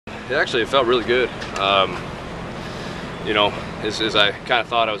It felt really good. You know, as I kind of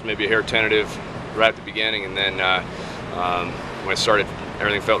thought, I was maybe a hair tentative right at the beginning, and then when I started,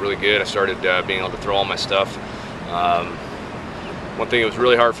 everything felt really good. I started being able to throw all my stuff. One thing that was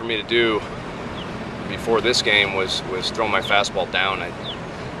really hard for me to do before this game was throw my fastball down. I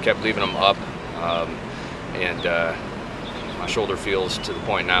kept leaving them up, and my shoulder feels to the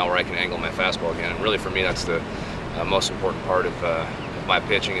point now where I can angle my fastball again. And really, for me, that's the most important part of my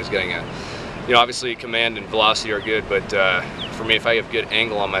pitching, is getting a, you know, obviously command and velocity are good, but for me, if I have good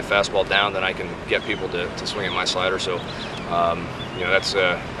angle on my fastball down, then I can get people to swing at my slider. So, you know,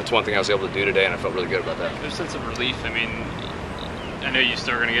 that's one thing I was able to do today, and I felt really good about that. There's a sense of relief. I mean, I know you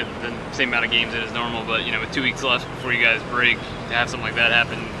still are going to get the same amount of games in as normal, but you know, with 2 weeks left before you guys break, to have something like that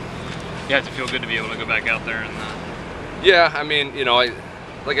happen, you have to feel good to be able to go back out there and. Yeah, I mean, you know,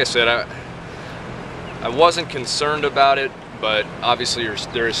 like I said, I wasn't concerned about it, but obviously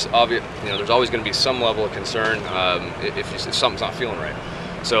there's always going to be some level of concern if something's not feeling right.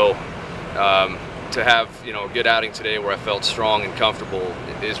 So to have, you know, a good outing today where I felt strong and comfortable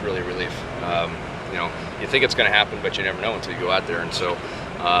is really a relief. You know, you think it's going to happen, but you never know until you go out there. And so,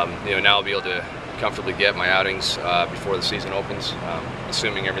 you know, now I'll be able to comfortably get my outings before the season opens,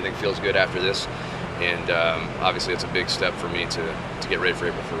 assuming everything feels good after this. And obviously, it's a big step for me to get ready for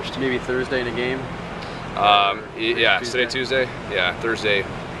April 1st. Maybe Thursday in a game? Yeah, today Tuesday. Yeah, Thursday,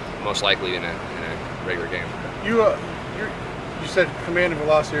 most likely in a regular game. You said command and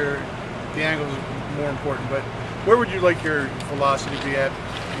velocity are the angles are more important, but where would you like your velocity to be at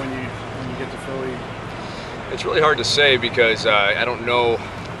when you get to Philly? It's really hard to say because I don't know.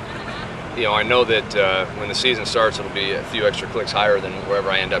 You know, I know that when the season starts, it'll be a few extra clicks higher than wherever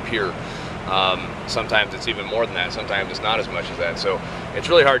I end up here. Sometimes it's even more than that. Sometimes it's not as much as that. So it's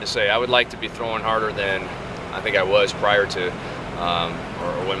really hard to say. I would like to be throwing harder than I think I was prior to,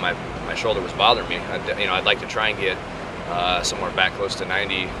 or when my shoulder was bothering me. I'd like to try and get somewhere back close to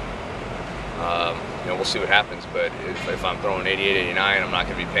 90. You know, we'll see what happens. But if I'm throwing 88, 89, I'm not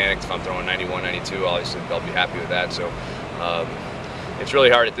going to be panicked. If I'm throwing 91, 92, obviously I'll be happy with that. So it's really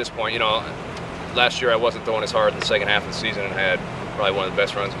hard at this point. You know, last year I wasn't throwing as hard in the second half of the season and had probably one of the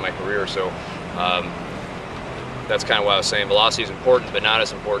best runs of my career. So that's kind of what I was saying. Velocity is important, but not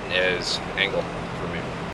as important as angle.